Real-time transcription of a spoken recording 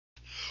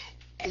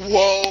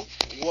Whoa,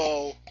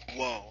 whoa,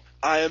 whoa.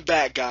 I am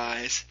back,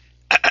 guys.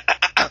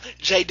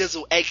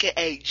 JDIZZLE,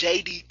 aka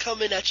JD,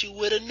 coming at you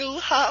with a new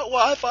hot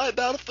Wi-Fi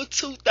battle for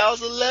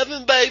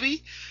 2011,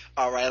 baby.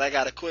 Alright, I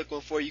got a quick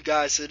one for you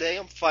guys today.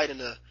 I'm fighting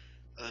a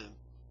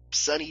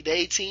sunny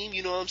day team,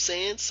 you know what I'm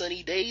saying?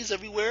 Sunny days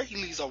everywhere. He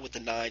leads off with the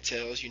nine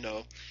tails,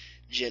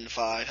 Gen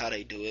 5, how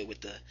they do it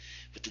with the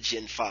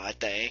Gen 5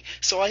 thing.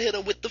 So I hit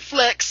him with the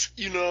flex,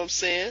 you know what I'm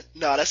saying?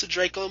 Nah, that's a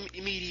Draco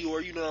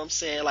Meteor, you know what I'm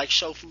saying? Like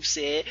Shofu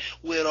said,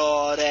 with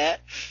all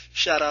that.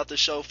 Shout out to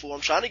Shofu.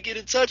 I'm trying to get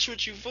in touch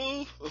with you,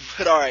 fool.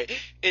 But alright.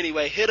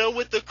 Anyway, hit him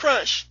with the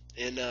crunch.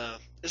 And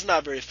it's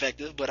not very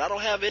effective, but I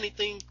don't have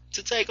anything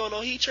to take on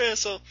no Heatran,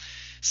 so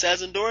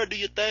Sazendora, do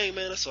your thing,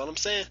 man. That's all I'm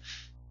saying.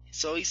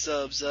 So he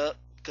subs up,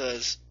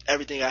 because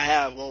everything I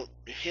have won't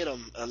hit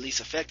him at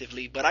least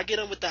effectively. But I get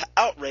him with the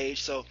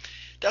outrage, so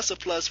that's a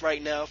plus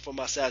right now for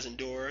my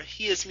Sazendora.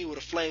 He hits me with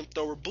a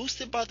flamethrower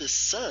boosted by the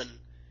sun.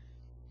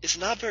 It's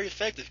not very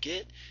effective,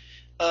 kid.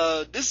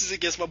 This is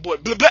against my boy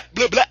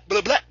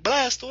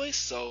BlakBlastoise.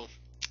 So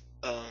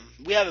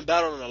we haven't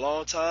battled in a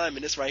long time,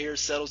 and this right here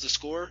settles the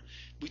score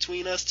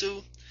between us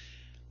two.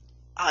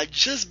 I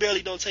just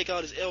barely don't take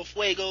out his El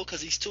Fuego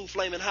because he's too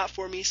flaming hot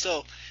for me.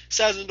 So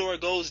Sazendora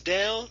goes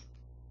down.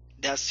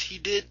 He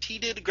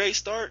did a great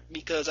start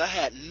because I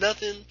had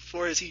nothing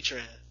for his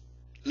Heatran,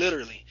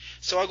 literally.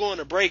 So I go on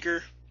the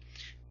breaker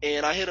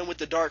and I hit him with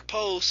the Dark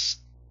Pulse,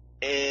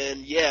 and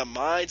yeah,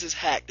 mine's is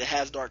hacked. It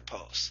has Dark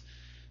Pulse.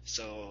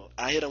 So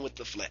I hit him with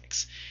the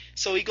flex.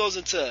 So he goes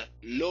into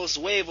Los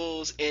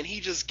Huevos and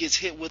he just gets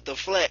hit with the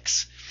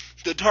flex,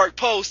 the Dark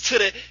Pulse to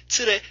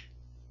the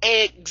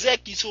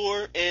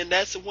Executor, and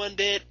that's the one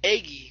dead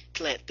Eggy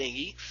plant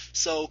thingy.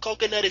 So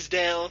Coconut is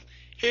down.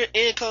 Here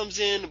in comes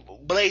in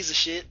Blaze of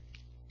shit,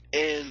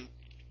 and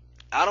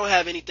I don't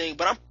have anything,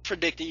 but I'm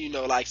predicting,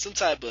 like some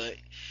type of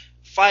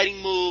fighting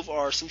move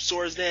or some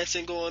swords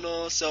dancing going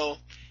on. So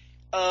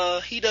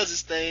he does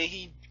his thing.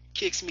 He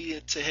kicks me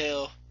to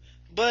hell.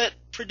 But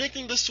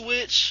predicting the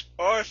switch,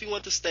 or if he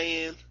wants to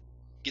stay in,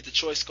 get the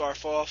choice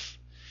scarf off.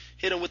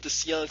 Hit him with the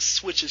young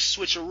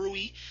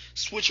switcherooski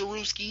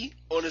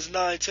on his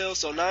Ninetales.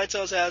 So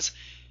Ninetales has,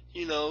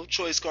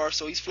 choice scarf,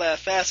 so he's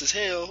fast as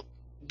hell,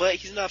 but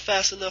he's not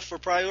fast enough for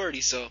priority.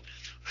 So,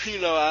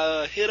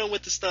 I hit him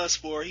with the stun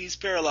spore. He's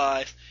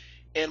paralyzed,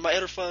 and my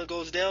Etterfund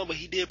goes down, but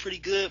he did pretty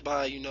good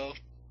by,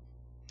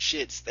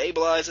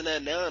 stabilizing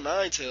that now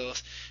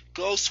Ninetales.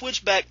 Go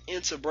switch back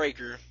into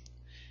Breaker.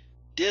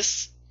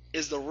 This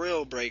is the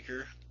real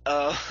Breaker.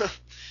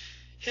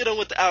 Hit him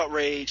with the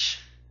Outrage.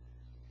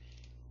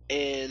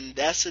 And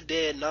that's a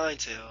dead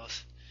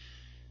Ninetales.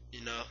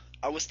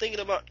 I was thinking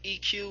about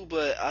EQ,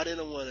 but I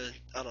didn't want to.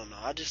 I don't know.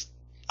 I just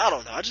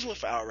went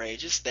for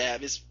outrage. It's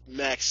stab. It's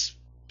maxed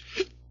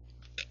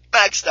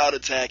out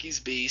attack. He's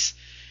beast.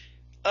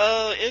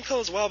 In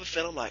comes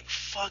Wobbuffet. I'm like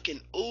fucking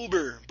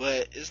Uber,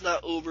 but it's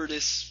not Uber.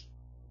 This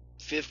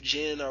 5th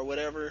gen or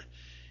whatever.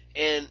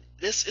 And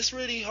it's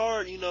really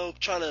hard,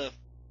 trying to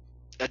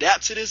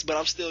adapt to this, but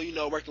I'm still,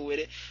 working with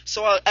it.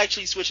 So I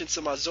actually switch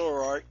into my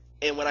Zoroark.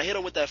 And when I hit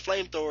him with that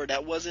flamethrower,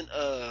 that wasn't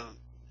the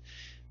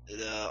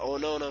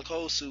Onono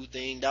Kosu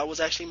thing. That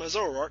was actually my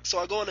Zoroark. So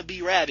I go on to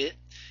B-Rabbit.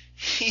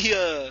 He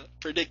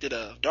predicted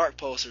a Dark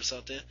Pulse or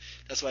something.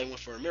 That's why he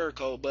went for a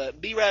Miracle. But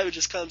B-Rabbit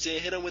just comes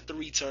in, hit him with the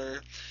return.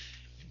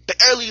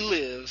 Barely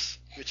lives,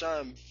 which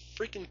I'm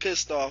freaking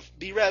pissed off.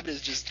 B-Rabbit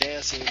is just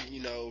dancing,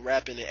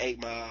 rapping in 8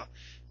 Mile.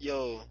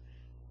 Yo,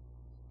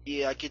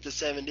 yeah, I get the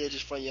 7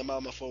 digits from your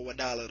mama for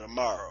 $1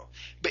 tomorrow.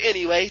 But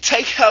anyway,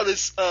 take out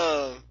his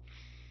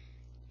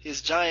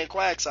giant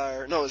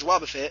Quagsire, no, his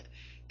Wobbuffet,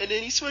 and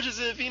then he switches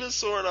in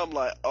Venusaur, and I'm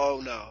like,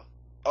 oh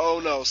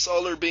no,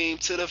 Solar Beam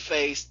to the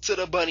face, to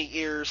the bunny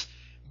ears,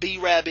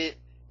 B-Rabbit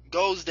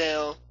goes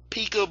down,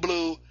 Pika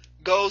Blue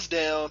goes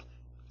down,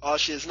 oh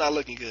shit, it's not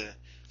looking good.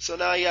 So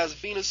now he has a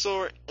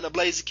Venusaur and a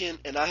Blaziken,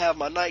 and I have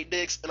my Night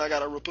Dix, and I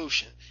got a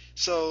Rapushin.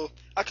 So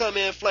I come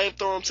in,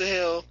 flamethrower him to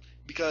hell,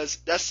 because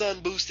that sun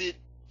boosted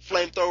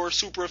flamethrower,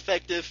 super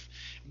effective,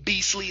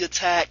 beastly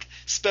attack,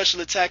 special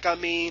attack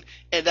and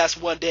that's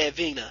one dead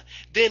Vena.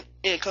 Then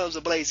in comes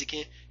a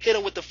Blaziken, hit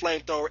him with the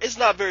flamethrower. It's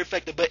not very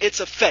effective, but it's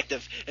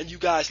effective, and you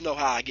guys know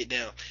how I get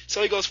down.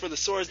 So he goes for the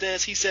Swords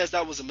Dance. He says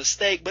that was a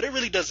mistake, but it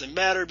really doesn't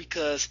matter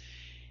because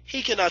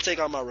he cannot take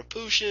on my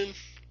Rapushin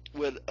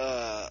with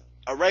a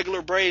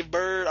regular Brave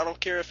Bird. I don't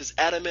care if it's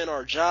Adamant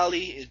or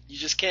Jolly, you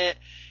just can't.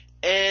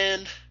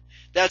 And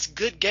that's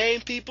good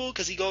game, people,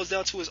 because he goes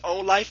down to his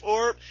own life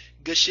orb.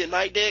 Good shit,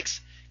 Night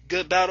Dix.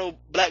 Good battle,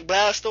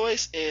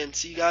 BlakBlastoise, and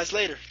see you guys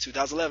later.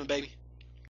 2011, baby.